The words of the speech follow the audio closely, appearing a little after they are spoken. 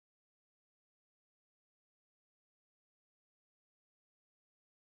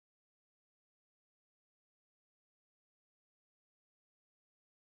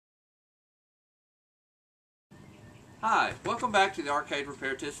Hi, welcome back to the Arcade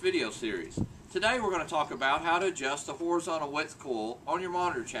Repair Tips video series. Today we're going to talk about how to adjust the horizontal width coil on your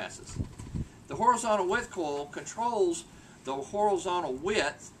monitor chassis. The horizontal width coil controls the horizontal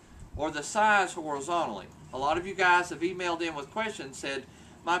width or the size horizontally. A lot of you guys have emailed in with questions, said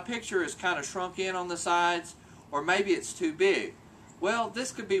my picture is kind of shrunk in on the sides or maybe it's too big. Well,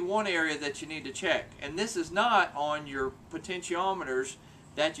 this could be one area that you need to check, and this is not on your potentiometers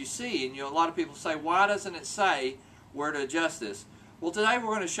that you see. And a lot of people say, why doesn't it say where to adjust this? Well, today we're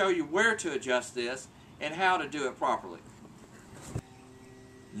going to show you where to adjust this and how to do it properly.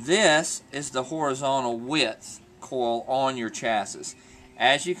 This is the horizontal width coil on your chassis.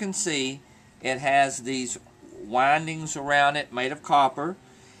 As you can see, it has these windings around it made of copper.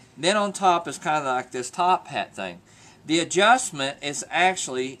 Then on top is kind of like this top hat thing. The adjustment is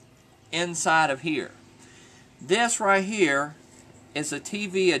actually inside of here. This right here is a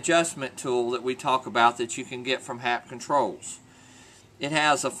TV adjustment tool that we talk about that you can get from Hap Controls. It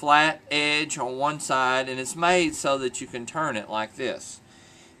has a flat edge on one side and it's made so that you can turn it like this.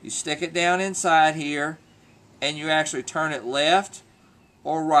 You stick it down inside here and you actually turn it left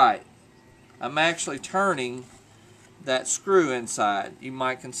or right. I'm actually turning that screw inside. You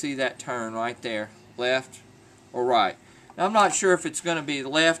might can see that turn right there, left or right. Now, I'm not sure if it's going to be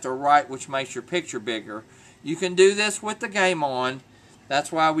left or right, which makes your picture bigger. You can do this with the game on.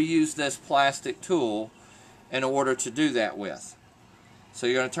 That's why we use this plastic tool in order to do that with. So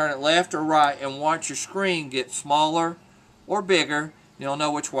you're going to turn it left or right and watch your screen get smaller or bigger. You'll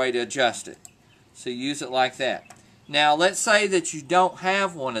know which way to adjust it. So you use it like that. Now let's say that you don't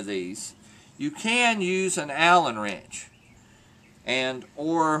have one of these. You can use an Allen wrench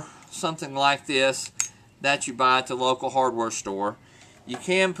or something like this that you buy at the local hardware store. You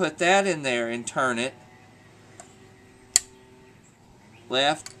can put that in there and turn it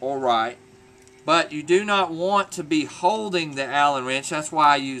left or right, but you do not want to be holding the Allen wrench. That's why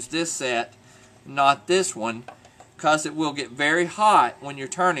I use this set, not this one, because it will get very hot when you're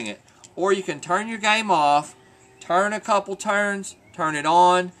turning it. Or you can turn your game off, turn a couple turns, turn it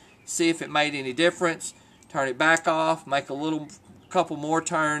on, see if it made any difference, turn it back off, make a couple more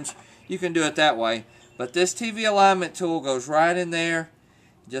turns. You can do it that way. But this TV alignment tool goes right in there,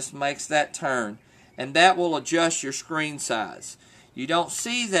 just makes that turn, and that will adjust your screen size. You don't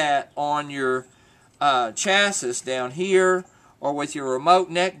see that on your chassis down here or with your remote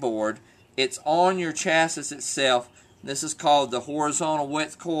neck board. It's on your chassis itself. This is called the horizontal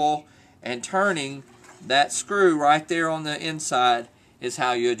width coil, and turning that screw right there on the inside is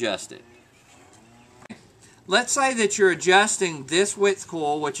how you adjust it. Let's say that you're adjusting this width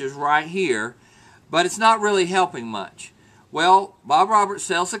coil, which is right here, but it's not really helping much. Well, Bob Roberts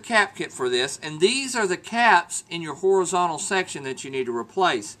sells a cap kit for this, and these are the caps in your horizontal section that you need to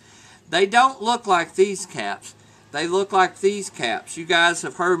replace. They don't look like these caps. They look like these caps. You guys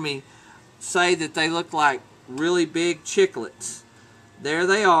have heard me say that they look like really big chiclets. There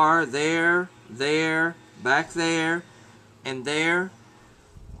they are, there, back there, and there.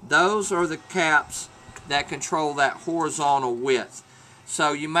 Those are the caps that control that horizontal width.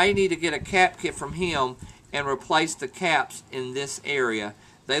 So you may need to get a cap kit from him and replace the caps in this area.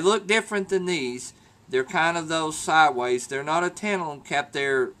 They look different than these. They're kind of those sideways. They're not a tantalum cap.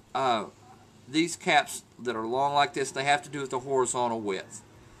 They're these caps that are long like this. They have to do with the horizontal width.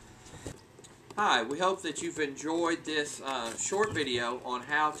 Hi, we hope that you've enjoyed this short video on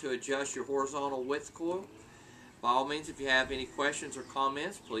how to adjust your horizontal width coil. By all means, if you have any questions or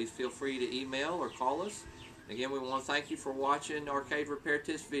comments, please feel free to email or call us. Again, we want to thank you for watching Arcade Repair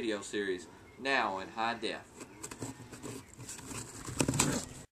Tips video series, now in high def.